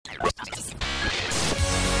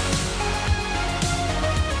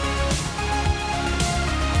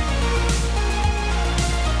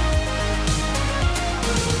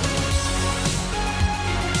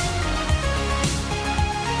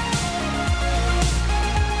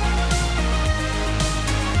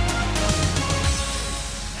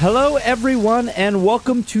Hello, everyone, and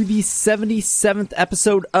welcome to the 77th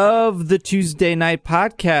episode of the Tuesday Night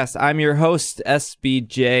Podcast. I'm your host,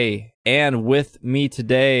 SBJ, and with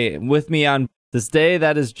me on this day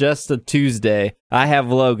that is just a Tuesday, I have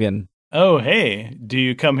Logan. Oh, hey, do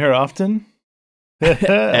you come here often?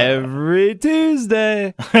 Every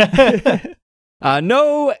Tuesday.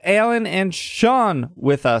 No Alan and Sean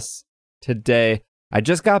with us today. I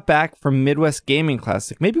just got back from Midwest Gaming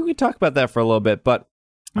Classic. Maybe we could talk about that for a little bit, but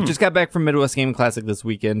I just got back from Midwest Gaming Classic this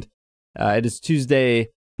weekend. It is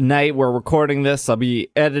Tuesday night. We're recording this. I'll be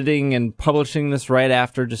editing and publishing this right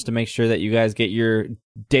after just to make sure that you guys get your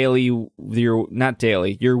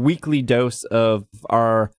weekly dose of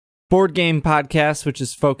our board game podcast, which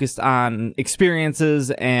is focused on experiences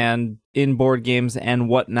and in board games and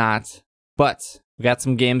whatnot. But we got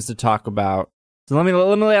some games to talk about. So let me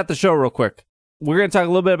lay out the show real quick. We're going to talk a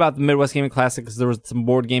little bit about the Midwest Gaming Classic because there was some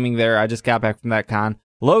board gaming there. I just got back from that con.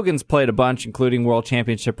 Logan's played a bunch, including World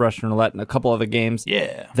Championship Russian Roulette and a couple other games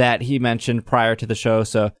that he mentioned prior to the show.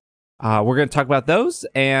 So we're going to talk about those,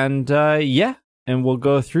 and and we'll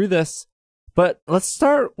go through this. But let's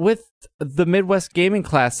start with the Midwest Gaming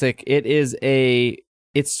Classic.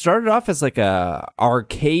 It started off as like a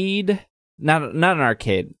arcade, not an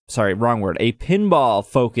arcade, sorry, wrong word, a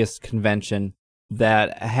pinball-focused convention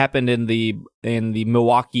that happened in the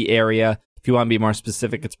Milwaukee area. If you want to be more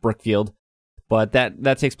specific, it's Brookfield. But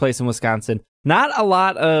that takes place in Wisconsin. Not a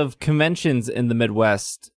lot of conventions in the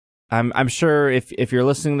Midwest. I'm sure if you're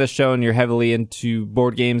listening to this show and you're heavily into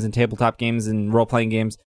board games and tabletop games and role-playing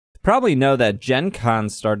games, you probably know that Gen Con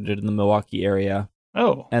started in the Milwaukee area.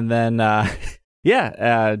 Oh. And then,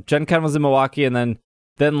 Gen Con was in Milwaukee and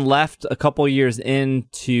then left a couple years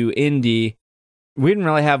into Indy. We didn't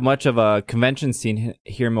really have much of a convention scene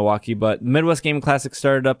here in Milwaukee, but Midwest Gaming Classic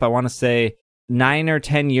started up, I want to say, 9 or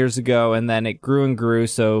 10 years ago, and then it grew and grew.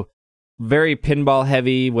 So very pinball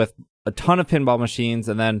heavy with a ton of pinball machines,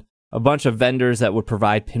 and then a bunch of vendors that would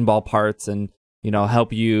provide pinball parts and,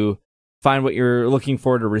 help you find what you're looking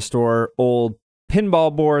for to restore old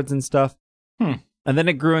pinball boards and stuff. And then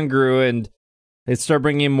it grew and grew, and it started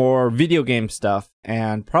bringing in more video game stuff.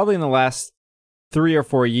 And probably in the last 3 or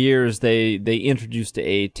 4 years, they introduced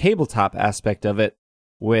a tabletop aspect of it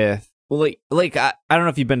with, I don't know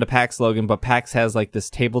if you've been to PAX, Logan, but PAX has like this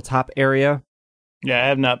tabletop area. Yeah, I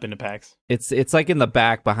have not been to PAX. It's like in the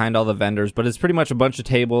back behind all the vendors, but it's pretty much a bunch of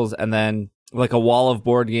tables and then like a wall of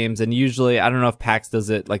board games. And usually, I don't know if PAX does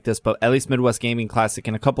it like this, but at least Midwest Gaming Classic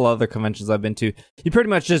and a couple other conventions I've been to, you pretty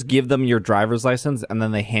much just give them your driver's license and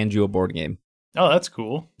then they hand you a board game. Oh, that's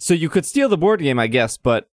cool. So you could steal the board game, I guess,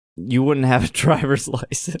 but you wouldn't have a driver's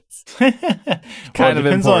license. Kind of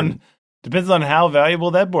important. Depends on how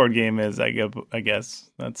valuable that board game is, I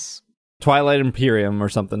guess. That's Twilight Imperium or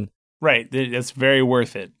something. Right. It's very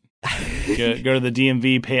worth it. Go to the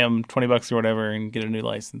DMV, pay them $20 or whatever, and get a new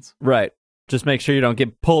license. Right. Just make sure you don't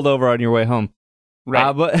get pulled over on your way home.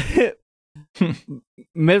 Right. But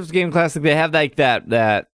Midwest Game Classic, they have like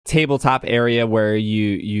that tabletop area where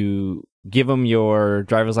you give them your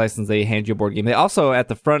driver's license, they hand you a board game. They also, at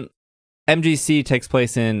the front, MGC takes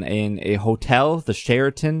place in a hotel, the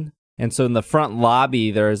Sheraton. And so in the front lobby,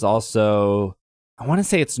 there's also, I want to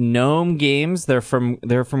say it's Gnome Games. They're from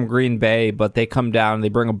Green Bay, but they come down, they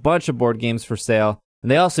bring a bunch of board games for sale. And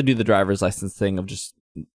they also do the driver's license thing of just,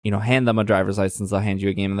 hand them a driver's license, they'll hand you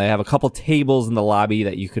a game. And they have a couple tables in the lobby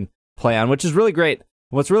that you can play on, which is really great.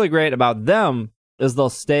 What's really great about them is they'll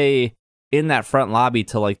stay in that front lobby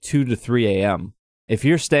till like 2 to 3 a.m. If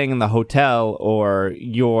you're staying in the hotel or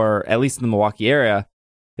you're at least in the Milwaukee area,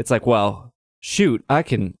 it's like, well, shoot, I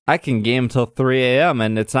can game till 3 a.m.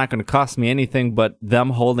 and it's not going to cost me anything but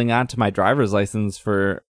them holding on to my driver's license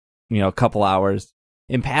for, a couple hours.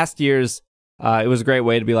 In past years, it was a great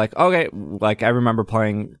way to be like, okay, like I remember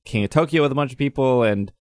playing King of Tokyo with a bunch of people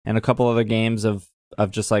and a couple other games of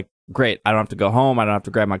just like, great, I don't have to go home, I don't have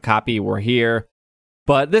to grab my copy, we're here.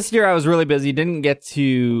 But this year I was really busy, didn't get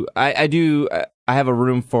to, I have a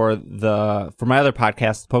room for my other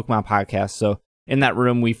podcast, the Pokemon podcast, so in that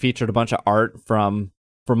room, we featured a bunch of art from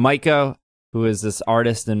Micah, who is this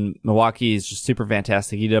artist in Milwaukee. He's just super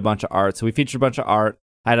fantastic. He did a bunch of art. So we featured a bunch of art.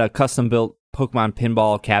 I had a custom-built Pokemon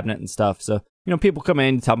pinball cabinet and stuff. So, people come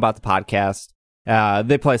in, tell them about the podcast.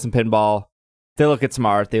 They play some pinball. They look at some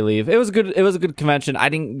art. They leave. It was a good convention. I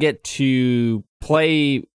didn't get to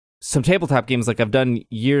play some tabletop games like I've done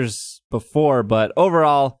years before, but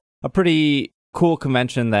overall, a pretty cool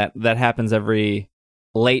convention that happens every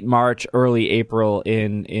late March, early April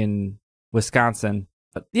in Wisconsin.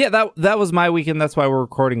 But yeah, that was my weekend. That's why we're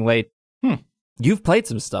recording late. You've played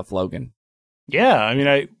some stuff, Logan. Yeah, I mean,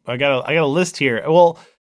 I got a list here. Well,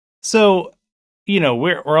 So,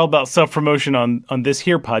 we're all about self-promotion on this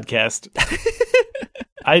here podcast.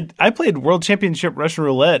 I played World Championship Russian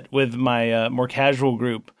Roulette with my more casual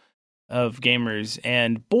group of gamers,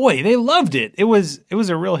 and boy, they loved it. It was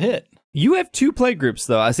a real hit. You have 2 play groups,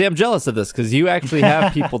 though. I see. I'm jealous of this because you actually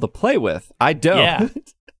have people to play with. I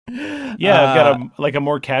don't. Yeah, I've got a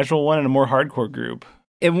more casual one and a more hardcore group.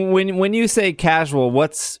 And when you say casual,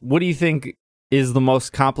 what do you think is the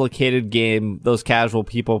most complicated game those casual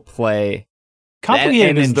people play?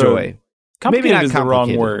 Complicated and enjoy. Complicated Maybe is the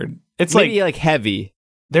wrong word. It's maybe like heavy.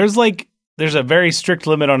 There's a very strict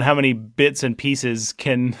limit on how many bits and pieces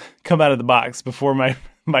can come out of the box before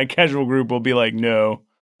my casual group will be like, no.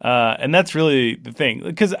 And that's really the thing.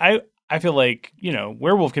 Because I feel like,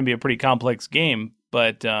 Werewolf can be a pretty complex game,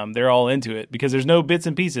 but they're all into it because there's no bits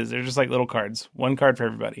and pieces. They're just like little cards. 1 card for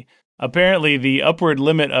everybody. Apparently, the upward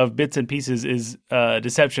limit of bits and pieces is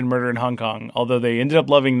Deception, Murder in Hong Kong, although they ended up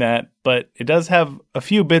loving that, but it does have a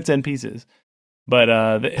few bits and pieces. But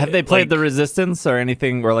have they played the Resistance or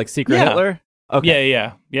anything, or like Secret Hitler? Okay.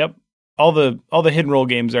 Yeah. Yep. All the hidden roll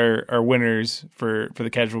games are winners for the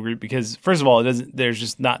casual group because first of all, there's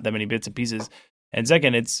just not that many bits and pieces, and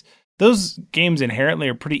second, those games inherently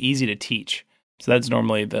are pretty easy to teach. So that's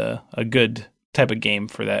normally a good type of game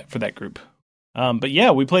for that group. But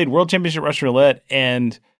yeah, we played World Championship Russian Roulette,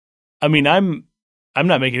 and I mean, I'm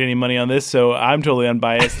not making any money on this, so I'm totally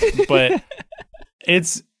unbiased. But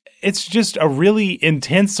it's just a really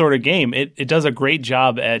intense sort of game. It does a great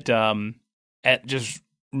job at just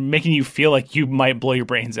making you feel like you might blow your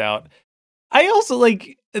brains out. I also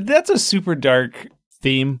that's a super dark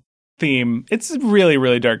theme. It's a really,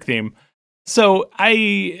 really dark theme. So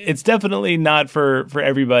it's definitely not for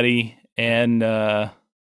everybody. And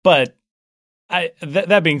but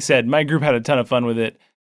that being said, my group had a ton of fun with it.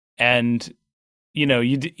 And you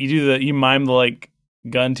mime the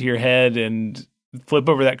gun to your head and flip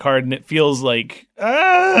over that card, and it feels like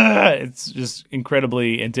it's just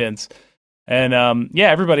incredibly intense. And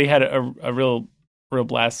everybody had a real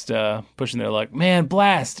blast pushing their luck. Man,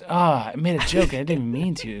 blast! I made a joke and I didn't even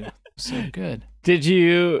mean to. So good. Did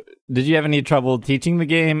you have any trouble teaching the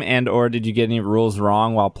game, and or did you get any rules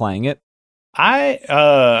wrong while playing it?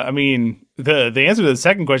 I mean, the answer to the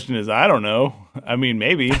second question is I don't know. I mean,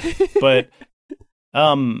 maybe, but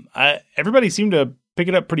everybody seemed to pick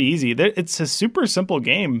it up pretty easy. It's a super simple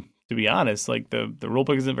game, to be honest. Like the rule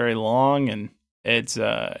book isn't very long, and it's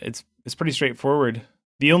pretty straightforward.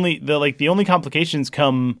 The only complications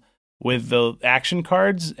come with the action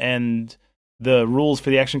cards, and the rules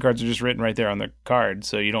for the action cards are just written right there on the card.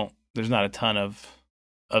 So there's not a ton of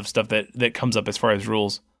stuff that comes up as far as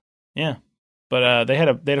rules. Yeah. But they had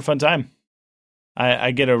a fun time.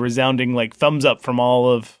 I get a resounding thumbs up from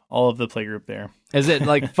all of the playgroup there. Is it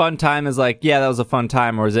fun time is yeah, that was a fun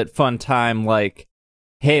time, or is it fun time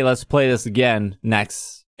hey, let's play this again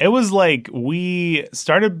next? It was we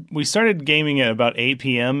started gaming at about 8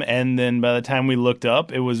 p.m. and then by the time we looked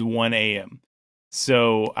up, it was 1 a.m.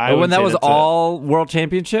 So when that was all World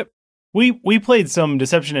Championship? We played some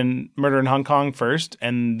Deception and Murder in Hong Kong first,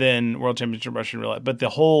 and then World Championship Russian Roulette. But the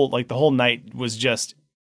whole night was just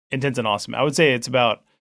intense and awesome. I would say it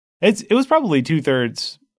was probably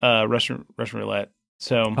 2/3 Russian Roulette.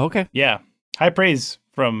 So okay, yeah, high praise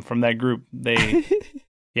from that group. They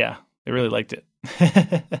they really liked it.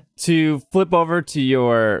 To flip over to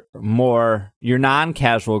your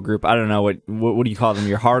non-casual group, I don't know what do you call them?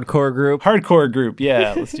 Your hardcore group? Hardcore group,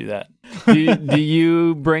 yeah. Let's do that. do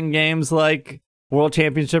you bring games like World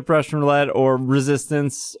Championship Russian Roulette or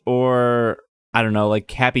Resistance or I don't know, like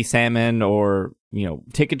Happy Salmon or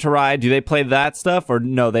Ticket to Ride? Do they play that stuff, or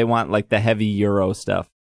no? They want the heavy Euro stuff.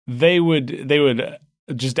 They would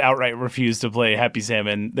just outright refuse to play Happy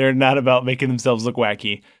Salmon. They're not about making themselves look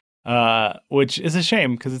wacky. Which is a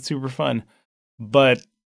shame because it's super fun. But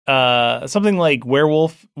something like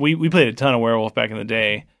Werewolf, we played a ton of Werewolf back in the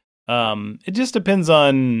day. It just depends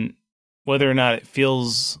on whether or not it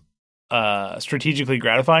feels strategically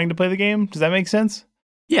gratifying to play the game. Does that make sense?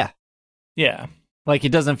 Yeah.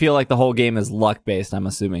 It doesn't feel like the whole game is luck based, I'm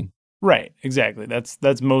assuming. Right, exactly.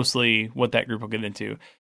 That's mostly what that group will get into.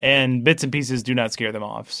 And bits and pieces do not scare them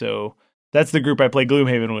off. So that's the group I play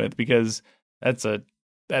Gloomhaven with, because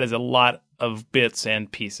that is a lot of bits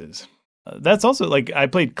and pieces. That's also I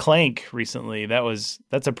played Clank recently. That's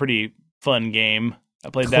a pretty fun game. I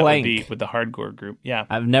played Clank. That with the hardcore group. Yeah,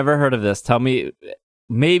 I've never heard of this. Tell me,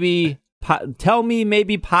 maybe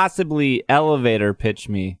possibly elevator pitch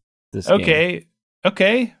me this game.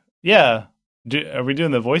 Okay, yeah. Are we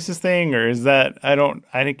doing the voices thing, or is that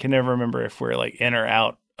I can never remember if we're in or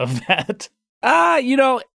out of that.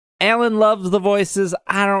 Alan loves the voices.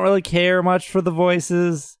 I don't really care much for the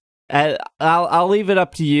voices. I'll leave it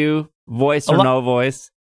up to you, voice or no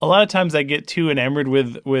voice. A lot of times I get too enamored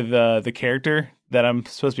with the character that I'm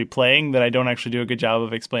supposed to be playing that I don't actually do a good job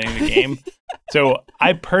of explaining the game. So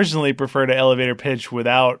I personally prefer to elevator pitch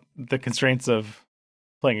without the constraints of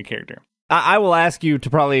playing a character. I will ask you to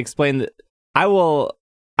probably explain I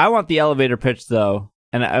want the elevator pitch though.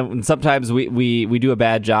 And sometimes we do a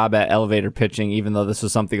bad job at elevator pitching, even though this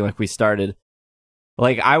was something like we started.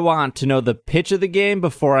 Like, I want to know the pitch of the game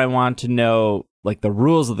before I want to know, like, the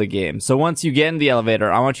rules of the game. So once you get in the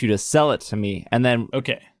elevator, I want you to sell it to me. And then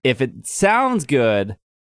if it sounds good,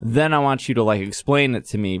 then I want you to, like, explain it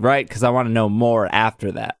to me, right? Because I want to know more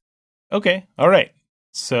after that. Okay. All right.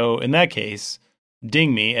 So in that case,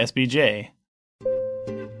 ding me, SBJ.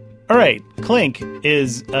 All right, Clank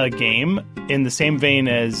is a game in the same vein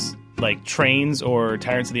as like Trains or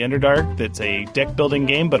Tyrants of the Underdark. That's a deck building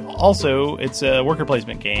game, but also it's a worker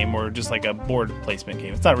placement game or just like a board placement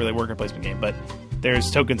game. It's not really a worker placement game, but there's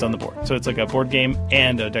tokens on the board. So it's like a board game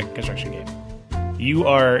and a deck construction game. You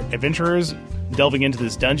are adventurers delving into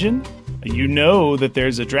this dungeon. You know that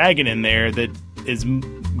there's a dragon in there that is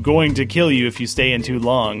going to kill you if you stay in too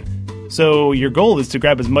long. So your goal is to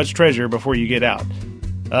grab as much treasure before you get out.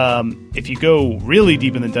 If you go really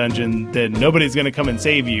deep in the dungeon, then nobody's going to come and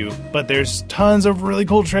save you, but there's tons of really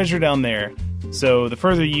cool treasure down there. So the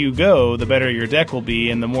further you go, the better your deck will be,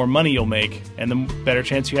 and the more money you'll make, and the better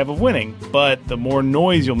chance you have of winning. But the more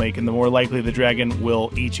noise you'll make, and the more likely the dragon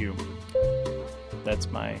will eat you. That's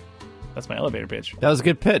my elevator pitch. That was a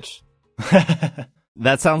good pitch.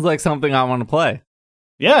 That sounds like something I want to play.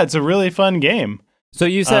 Yeah, it's a really fun game. So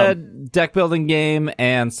you said deck building game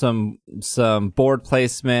and some board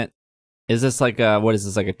placement. Is this like what is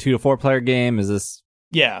this, like a 2 to 4 player game? Is this?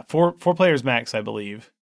 Yeah, four players max, I believe.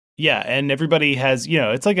 Yeah, and everybody has,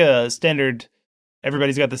 it's like a standard.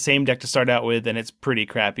 Everybody's got the same deck to start out with, and it's pretty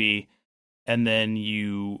crappy. And then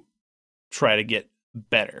you try to get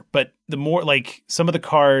better. But the more, like, some of the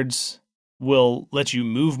cards will let you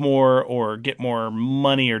move more or get more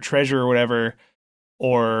money or treasure or whatever,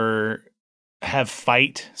 or have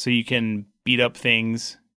fight so you can beat up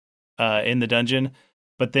things in the dungeon,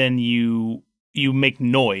 but then you make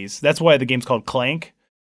noise. That's why the game's called Clank,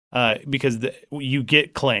 because you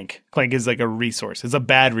get Clank. Clank is like a resource. It's a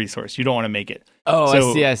bad resource. You don't want to make it. Oh,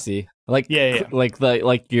 so, I see. Like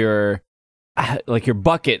like your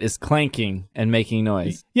bucket is clanking and making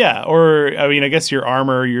noise. Yeah, or I mean, I guess your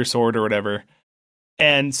armor, your sword, or whatever.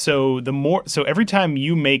 And so every time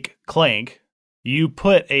you make Clank, you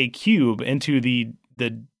put a cube into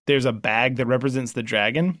there's a bag that represents the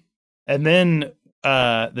dragon, and then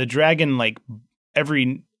the dragon, like,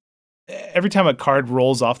 every time a card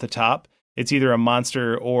rolls off the top, it's either a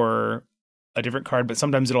monster or a different card, but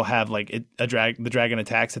sometimes it'll have like the dragon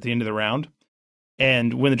attacks at the end of the round.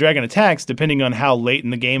 And when the dragon attacks, depending on how late in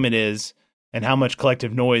the game it is and how much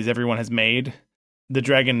collective noise everyone has made, the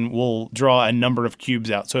dragon will draw a number of cubes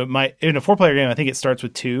out. So it might, in a 4-player game, I think it starts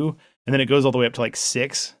with 2, and then it goes all the way up to like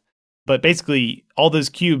 6. But basically, all those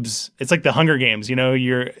cubes, it's like the Hunger Games. You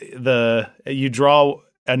draw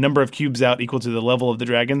a number of cubes out equal to the level of the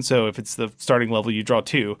dragon. So if it's the starting level, you draw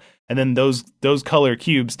 2, and then those color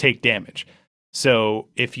cubes take damage. So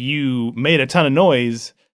if you made a ton of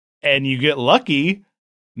noise and you get lucky,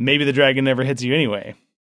 maybe the dragon never hits you anyway.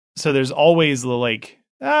 So there's always the like,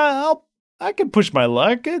 I can push my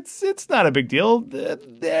luck. It's not a big deal.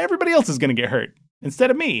 Everybody else is going to get hurt instead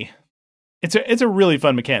of me. It's a really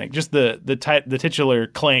fun mechanic. Just the titular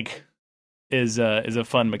Clank is a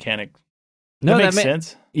fun mechanic. No, that makes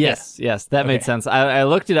sense. Yes, that made sense. I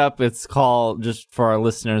looked it up. It's called, just for our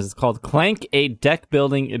listeners, it's called Clank: A Deck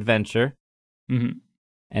Building Adventure. Mm-hmm.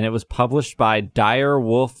 And it was published by Dire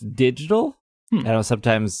Wolf Digital. I know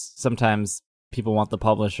sometimes people want the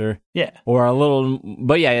publisher. Yeah. Or a little,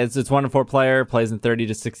 but yeah, it's 1 to 4 player, plays in 30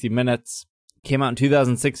 to 60 minutes. Came out in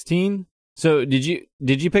 2016. So did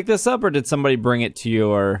you pick this up, or did somebody bring it to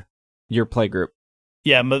your play group?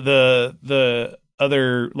 Yeah, but the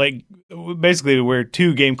other, like, basically we're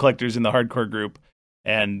 2 game collectors in the hardcore group,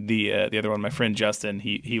 and the other one, my friend Justin,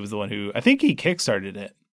 he was the one who, I think he kickstarted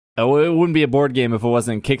it. Oh, it wouldn't be a board game if it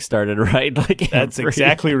wasn't kickstarted, right? Like, that's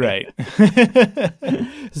exactly right.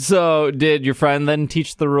 So did your friend then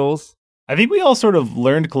teach the rules? I think we all sort of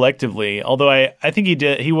learned collectively, although I think he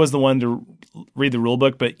did. He was the one to read the rule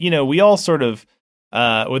book, but we all sort of,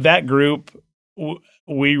 with that group,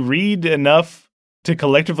 we read enough to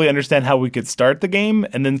collectively understand how we could start the game,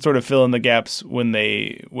 and then sort of fill in the gaps when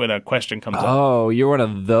a question comes up. Oh, you're one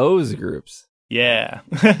of those groups. Yeah.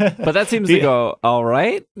 But that seems to go all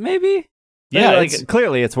right, maybe? Yeah, like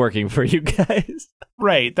clearly it's working for you guys.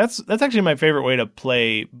 Right. That's actually my favorite way to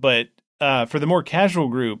play. But for the more casual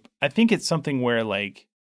group, I think it's something where like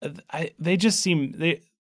they just seem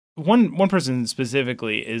one person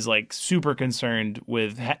specifically is like super concerned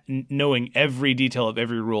with knowing every detail of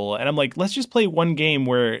every rule, and I'm like, let's just play one game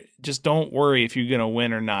where just don't worry if you're gonna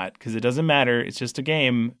win or not, because it doesn't matter. It's just a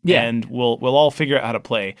game, and we'll all figure out how to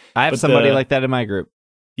play. I have somebody like that in my group.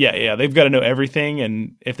 Yeah, they've got to know everything,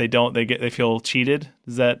 and if they don't, they feel cheated.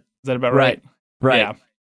 Is that about right? Right. Yeah.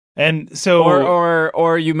 And so,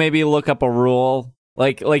 or you maybe look up a rule,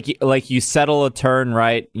 like you settle a turn,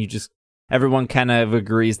 right? Everyone kind of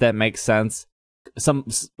agrees that makes sense.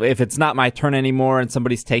 If it's not my turn anymore and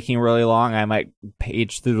somebody's taking really long, I might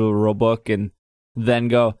page through the rule book and then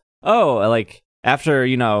go, oh, like after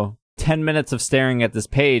 10 minutes of staring at this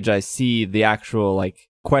page, I see the actual like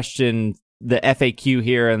question, the FAQ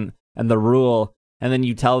here and the rule, and then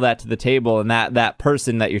you tell that to the table, and that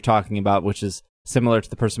person that you're talking about, which is similar to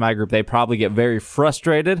the person in my group, they probably get very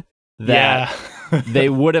frustrated that they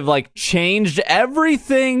would have like changed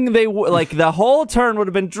everything. Like the whole turn would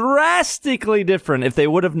have been drastically different if they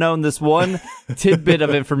would have known this one tidbit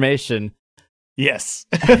of information. Yes,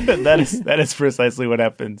 that is precisely what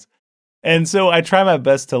happens. And so I try my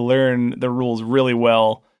best to learn the rules really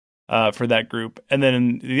well for that group. And then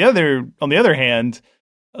on the other hand,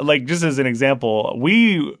 like just as an example,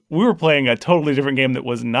 we were playing a totally different game that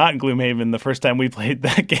was not Gloomhaven the first time we played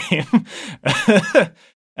that game.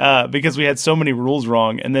 Because we had so many rules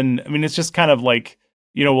wrong. And then, I mean, it's just kind of like,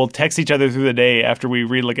 we'll text each other through the day after we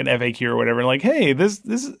read like an FAQ or whatever. And like, hey, this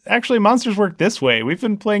actually monsters work this way. We've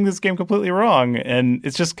been playing this game completely wrong. And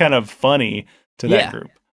it's just kind of funny to that group.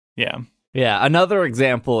 Yeah. Yeah. Another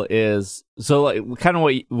example is, so like kind of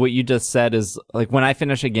what you just said is like when I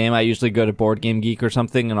finish a game, I usually go to Board Game Geek or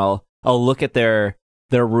something and I'll look at their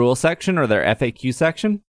rule section or their FAQ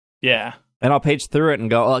section. Yeah. And I'll page through it and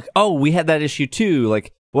go like, oh, we had that issue too.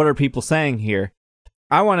 Like, what are people saying here?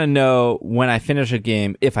 I want to know when I finish a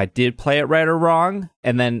game if I did play it right or wrong,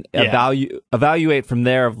 and then evaluate from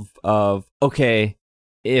there of okay,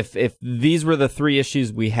 if these were the 3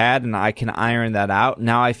 issues we had and I can iron that out,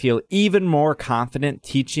 now I feel even more confident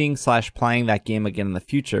teaching/playing that game again in the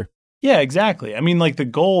future. Yeah, exactly. I mean, like the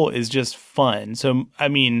goal is just fun. So, I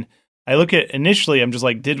mean, I look at initially, I'm just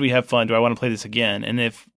like, did we have fun? Do I want to play this again? And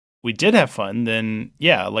if we did have fun, then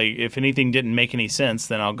yeah, like if anything didn't make any sense,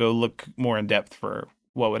 then I'll go look more in depth for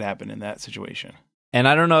what would happen in that situation. And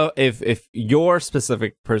I don't know if your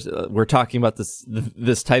specific person, we're talking about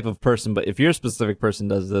this type of person, but if your specific person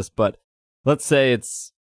does this, but let's say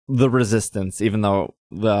it's the Resistance, even though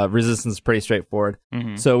the Resistance is pretty straightforward.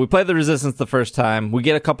 Mm-hmm. So we play the Resistance the first time, we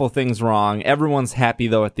get a couple things wrong, everyone's happy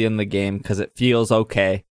though at the end of the game because it feels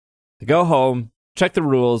okay. I go home, check the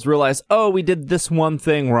rules, realize, oh, we did this one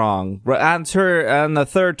thing wrong. On the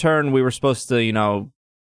third turn, we were supposed to,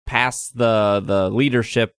 pass the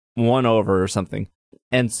leadership 1 over or something.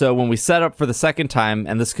 And so when we set up for the second time,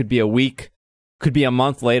 and this could be a week, could be a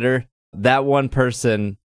month later, that one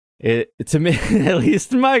person, to me, at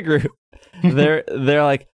least in my group, they're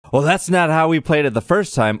like, well, that's not how we played it the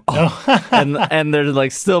first time. Oh. and they're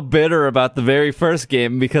like still bitter about the very first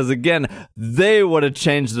game because again, they would have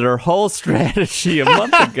changed their whole strategy a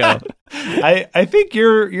month ago. I think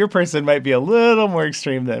your person might be a little more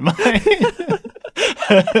extreme than mine.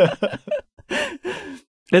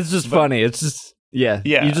 It's just funny. It's just yeah.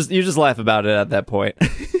 You just laugh about it at that point.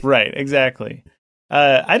 Right, exactly.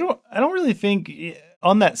 I don't really think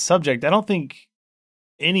on that subject, I don't think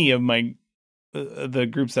any of my the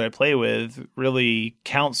groups that I play with really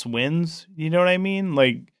counts wins. You know what I mean?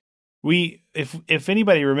 Like if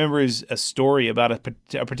anybody remembers a story about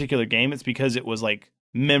a particular game, it's because it was like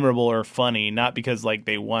memorable or funny, not because like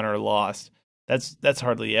they won or lost. That's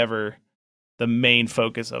hardly ever the main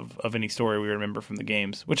focus of any story we remember from the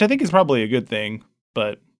games, which I think is probably a good thing.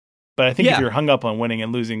 But I think if you're hung up on winning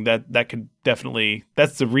and losing, that could definitely,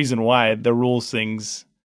 that's the reason why the rules things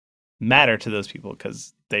matter to those people,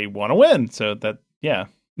 because they want to win. So that, yeah.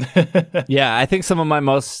 Yeah, I think some of my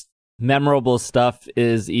most memorable stuff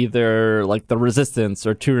is either like the Resistance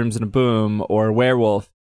or Two Rooms and a Boom or Werewolf.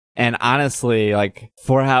 And honestly, like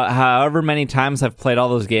for however many times I've played all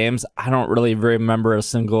those games, I don't really remember a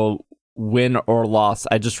single win or loss.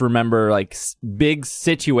 I just remember like big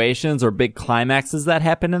situations or big climaxes that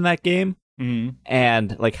happened in that game,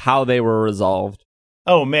 and like how they were resolved.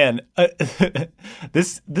 Oh man,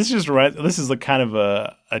 this is like kind of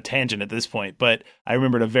a tangent at this point, but I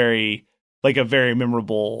remembered a very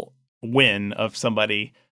memorable win of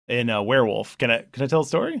somebody in a Werewolf. Can I tell a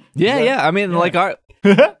story? Yeah. I mean, like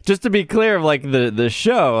just to be clear, like the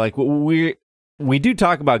show, like we do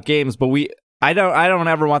talk about games, but I don't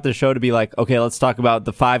ever want the show to be like, okay, let's talk about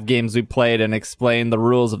the 5 games we played and explain the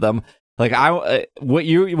rules of them. Like what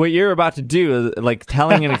you're about to do is like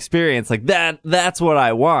telling an experience like that's what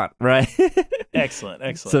I want, right?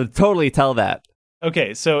 Excellent. So totally tell that.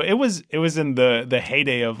 Okay, so it was in the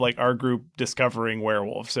heyday of like our group discovering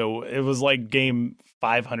werewolf. So it was like game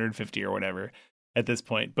 550 or whatever at this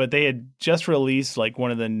point. But they had just released like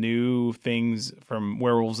one of the new things from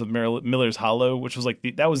Werewolves of Miller's Hollow, which was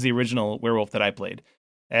like that was the original werewolf that I played.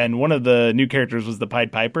 And one of the new characters was the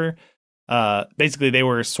Pied Piper. Basically they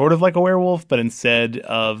were sort of like a werewolf, but instead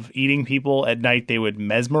of eating people at night, they would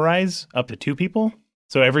mesmerize up to 2 people.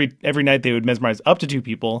 So every night they would mesmerize up to 2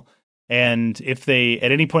 people. And if they,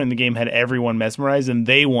 at any point in the game, had everyone mesmerized, then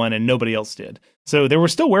they won and nobody else did. So there were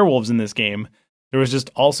still werewolves in this game. There was just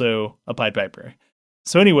also a Pied Piper.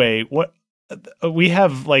 So anyway, what we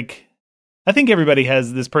have, like, I think everybody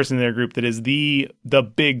has this person in their group that is the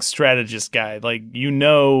big strategist guy. Like, you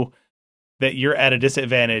know that you're at a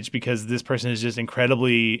disadvantage because this person is just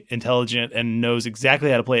incredibly intelligent and knows exactly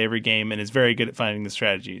how to play every game and is very good at finding the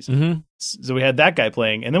strategies. Mm-hmm. So we had that guy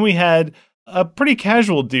playing. And then we had a pretty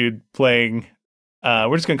casual dude playing.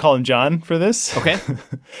 We're just going to call him John for this. Okay.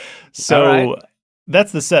 So right.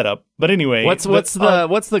 That's the setup. But anyway, what's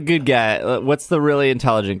the good guy? What's the really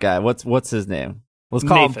intelligent guy? What's his name? Let's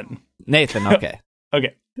call him Nathan. Okay.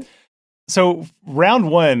 Okay. So round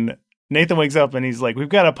 1, Nathan wakes up and he's like, "We've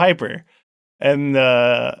got a Piper," and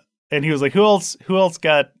he was like, "Who else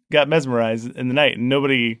got mesmerized in the night?" And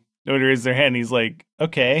nobody raised their hand. He's like,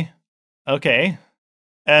 "Okay,"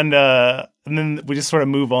 and then we just sort of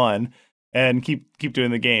move on and keep doing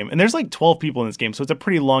the game. And there's like 12 people in this game, so it's a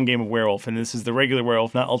pretty long game of werewolf. And this is the regular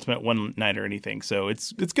werewolf, not ultimate one night or anything. So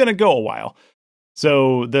it's gonna go a while.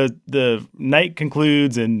 So the night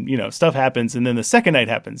concludes, and stuff happens, and then the second night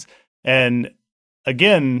happens, and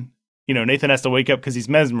again, Nathan has to wake up because he's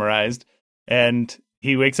mesmerized, and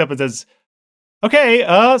he wakes up and says, "Okay,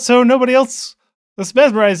 so nobody else was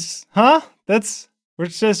mesmerized, huh? It's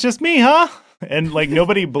just me, huh?" And like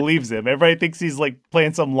nobody believes him. Everybody thinks he's like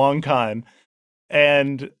playing some long con.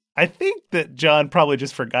 And I think that John probably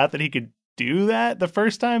just forgot that he could do that the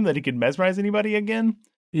first time, that he could mesmerize anybody again.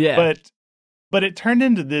 Yeah. But it turned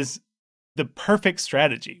into the perfect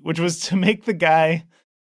strategy, which was to make the guy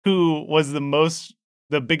who was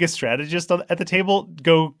the biggest strategist at the table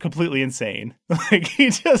go completely insane. Like he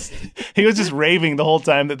was just raving the whole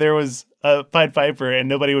time that there was a Pied Piper and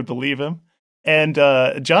nobody would believe him. And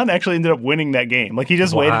John actually ended up winning that game. Like he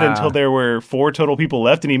just waited until there were 4 total people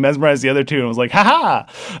left, and he mesmerized the other 2 and was like, "Ha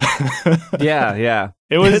ha!" Yeah.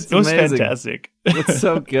 It was fantastic. It's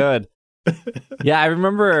so good. Yeah, I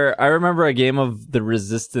remember a game of the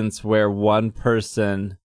Resistance where one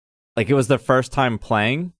person, like it was their first time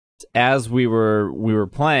playing. As we were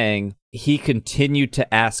playing, he continued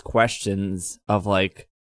to ask questions of like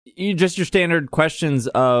just your standard questions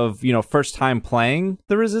of first time playing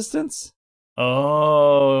the Resistance.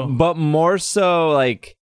 Oh, but more so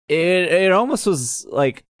like it almost was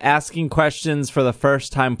like asking questions for the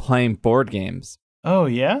first time playing board games. Oh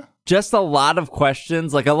yeah, just a lot of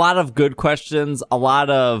questions, like a lot of good questions, a lot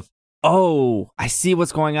of, "Oh, I see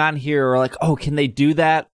what's going on here," or like, "Oh, can they do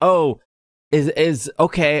that? Oh, is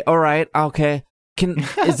okay, all right, okay.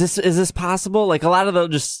 Is this possible?" Like a lot of those,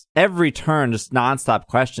 just every turn, just nonstop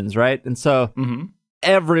questions, right? And so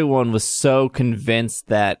everyone was so convinced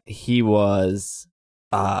that he was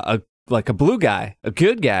a blue guy, a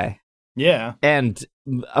good guy. Yeah. And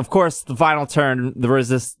of course, the final turn,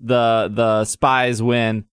 the spies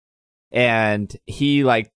win, and he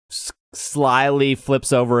like slyly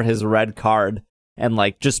flips over his red card and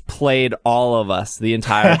like just played all of us the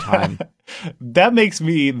entire time. That makes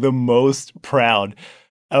me the most proud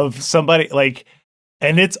of somebody, like,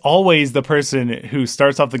 and it's always the person who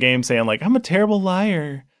starts off the game saying like, "I'm a terrible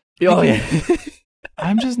liar. Oh yeah.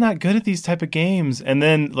 I'm just not good at these type of games." And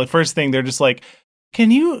then the first thing they're just like, Can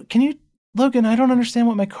you, Logan, I don't understand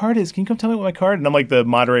what my card is. Can you come tell me what my card?" And I'm like the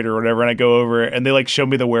moderator or whatever, and I go over and they like show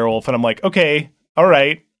me the werewolf, and I'm like, "Okay, all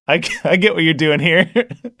right. I get what you're doing here."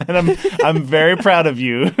 And I'm very proud of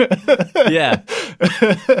you. Yeah.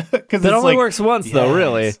 Because it only works once, yes. Though,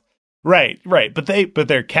 really. Right. But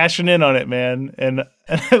they're cashing in on it, man, and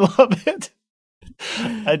I love it.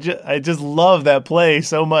 I just love that play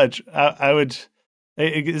so much.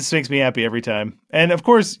 It just makes me happy every time. And of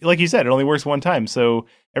course, like you said, it only works one time. So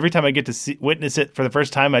every time I get to witness it for the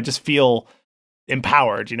first time, I just feel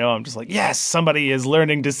empowered. I'm just like, yes, somebody is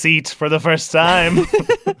learning deceit for the first time.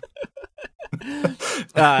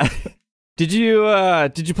 Did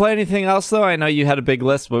you play anything else though? I know you had a big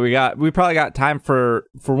list, but we probably got time for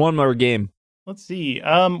one more game. Let's see.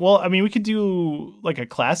 Well, I mean, we could do like a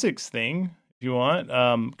classics thing if you want.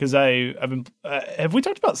 Because I've been. Have we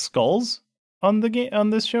talked about skulls on the game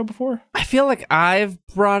on this show before? I feel like I've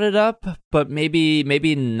brought it up, but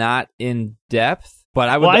maybe not in depth. But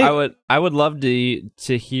I would love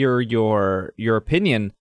to hear your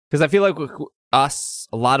opinion, because I feel like with us,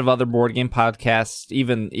 a lot of other board game podcasts,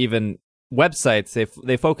 even websites,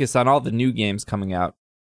 they focus on all the new games coming out.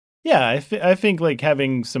 Yeah, I think like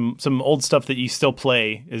having some old stuff that you still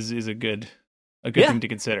play is a good thing to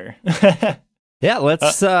consider. Yeah,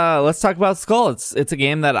 let's talk about Skull. It's a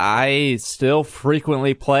game that I still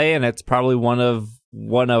frequently play, and it's probably one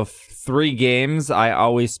of 3 games I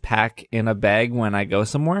always pack in a bag when I go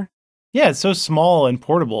somewhere. Yeah, it's so small and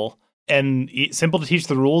portable and simple to teach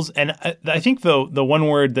the rules. And I think the one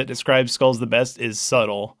word that describes Skulls the best is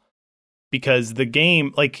subtle, because the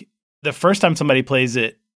game, like the first time somebody plays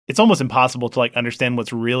it, it's almost impossible to like understand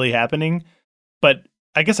what's really happening. But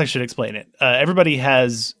I guess I should explain it. Everybody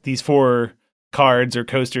has these 4 cards or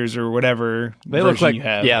coasters or whatever they look like. You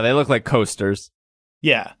have. Yeah, they look like coasters.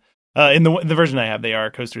 Yeah. In the version I have, they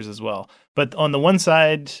are coasters as well. But on the one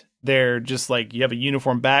side, they're just like you have a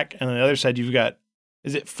uniform back, and on the other side, you've got,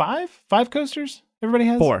 is it 5 coasters? Everybody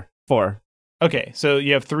has 4. Okay, so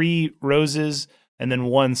you have 3 roses and then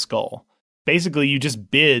 1 skull. Basically, you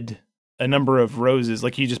just bid a number of roses,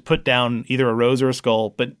 like you just put down either a rose or a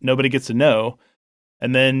skull, but nobody gets to know.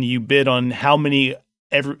 And then you bid on how many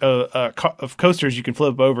of coasters you can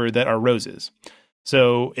flip over that are roses.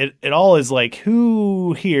 So it all is like,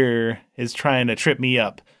 who here is trying to trip me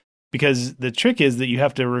up? Because the trick is that you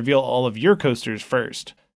have to reveal all of your coasters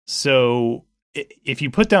first. So if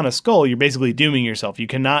you put down a skull, you're basically dooming yourself. You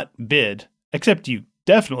cannot bid, except you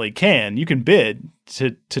definitely can. You can bid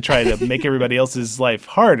to try to make everybody else's life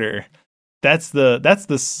harder. That's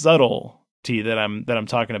the subtlety that I'm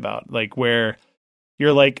talking about. Like where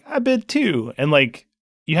you're like, I bid 2, and like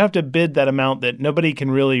you have to bid that amount that nobody can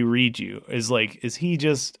really read you. Is he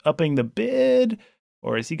just upping the bid,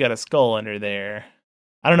 or has he got a skull under there?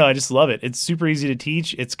 I don't know. I just love it. It's super easy to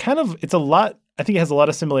teach. It's a lot. I think it has a lot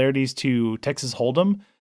of similarities to Texas Hold'em,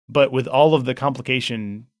 but with all of the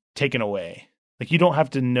complication taken away. Like you don't have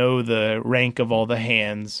to know the rank of all the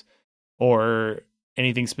hands or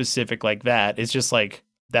anything specific like that. It's just like,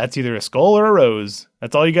 that's either a skull or a rose.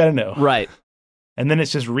 That's all you got to know. Right. And then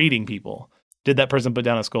it's just reading people. Did that person put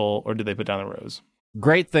down a skull or did they put down a rose?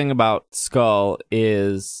 Great thing about Skull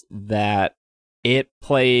is that it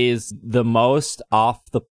plays the most off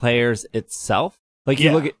the players itself. Like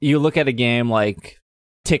you look at a game like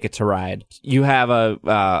Ticket to Ride. You have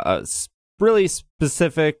a really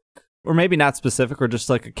specific, or maybe not specific, or just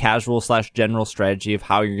like a casual / general strategy of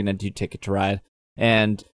how you're going to do Ticket to Ride.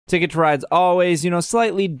 And Ticket to Ride's always,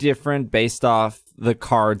 slightly different based off the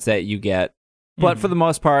cards that you get. But for the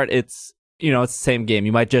most part, it's the same game.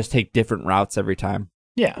 You might just take different routes every time.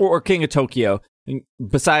 Yeah. Or King of Tokyo.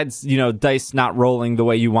 Besides, dice not rolling the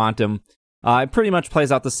way you want them, it pretty much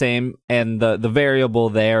plays out the same. And the variable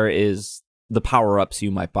there is the power-ups you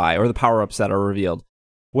might buy, or the power-ups that are revealed.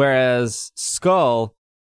 Whereas Skull,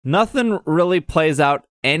 nothing really plays out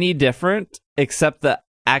any different except the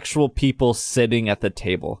actual people sitting at the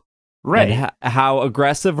table. Right. And how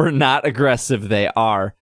aggressive or not aggressive they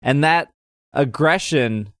are. And that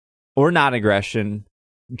aggression or not aggression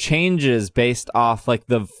changes based off like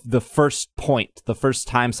the first point, the first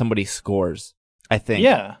time somebody scores, I think.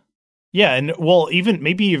 Yeah. And well,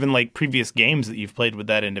 maybe even like previous games that you've played with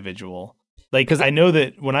that individual. Like, because I know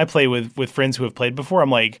that when I play with friends who have played before,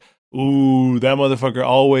 I'm like, ooh, that motherfucker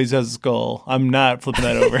always has a skull. I'm not flipping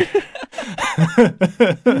that over.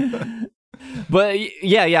 But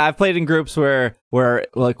yeah, I've played in groups where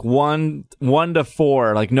like 1 to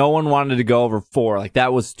 4, like no one wanted to go over 4, like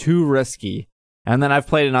that was too risky. And then I've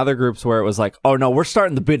played in other groups where it was like, oh no, we're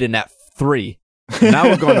starting the bid in at 3. Now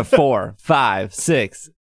we're going to 4, 5, 6.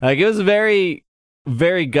 Like it was very,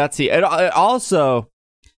 very gutsy. It also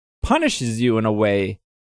punishes you in a way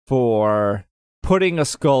for putting a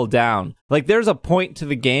skull down. Like there's a point to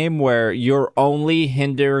the game where you're only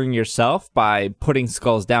hindering yourself by putting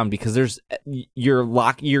skulls down, because you're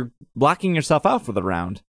blocking yourself out for the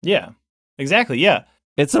round. Yeah, exactly. Yeah,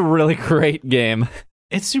 it's a really great game.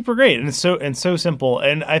 It's super great, and it's so simple.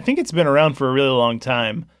 And I think it's been around for a really long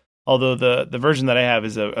time. Although the version that I have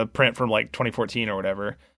is a print from like 2014 or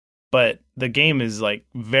whatever. But the game is like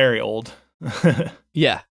very old.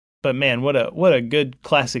 Yeah. But man, what a good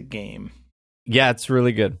classic game. Yeah, it's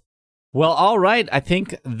really good. Well, all right. I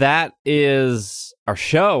think that is our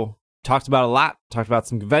show. Talked about a lot. Talked about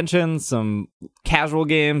some conventions, some casual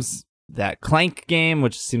games, that Clank game,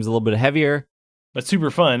 which seems a little bit heavier. But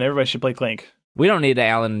super fun. Everybody should play Clank. We don't need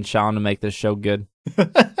Alan and Sean to make this show good.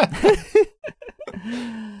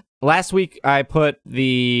 Last week I put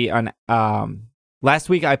an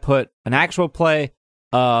actual play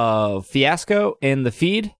of Fiasco in the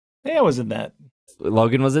feed. Yeah, I was in that.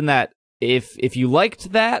 Logan was in that. If you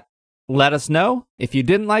liked that, let us know. If you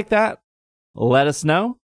didn't like that, let us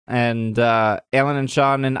know. And Alan and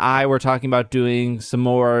Sean and I were talking about doing some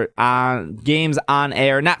more games on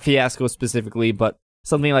air, not Fiasco specifically, but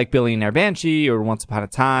something like Billionaire Banshee or Once Upon a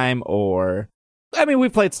Time, or we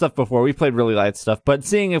played stuff before. We played really light stuff, but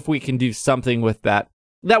seeing if we can do something with that.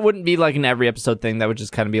 That wouldn't be like an every episode thing. That would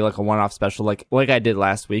just kind of be like a one-off special, like I did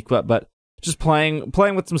last week. But just playing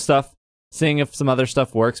with some stuff, seeing if some other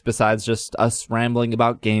stuff works besides just us rambling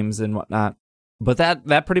about games and whatnot. But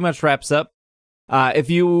that pretty much wraps up. If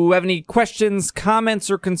you have any questions,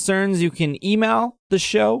 comments, or concerns, you can email the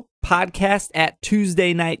show,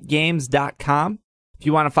 podcast@tuesdaynightgames.com. If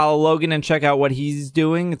you want to follow Logan and check out what he's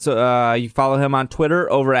doing, it's you follow him on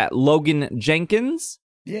Twitter over at Logan Jenkins.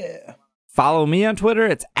 Yeah. Follow me on Twitter.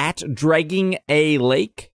 It's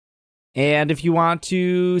 @DraggingALake. And if you want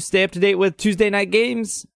to stay up to date with Tuesday Night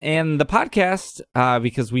Games and the podcast,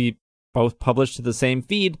 because we both publish to the same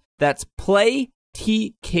feed, that's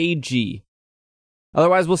PlayTKG.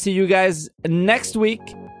 Otherwise, we'll see you guys next week.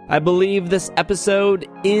 I believe this episode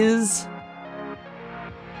is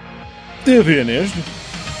finished.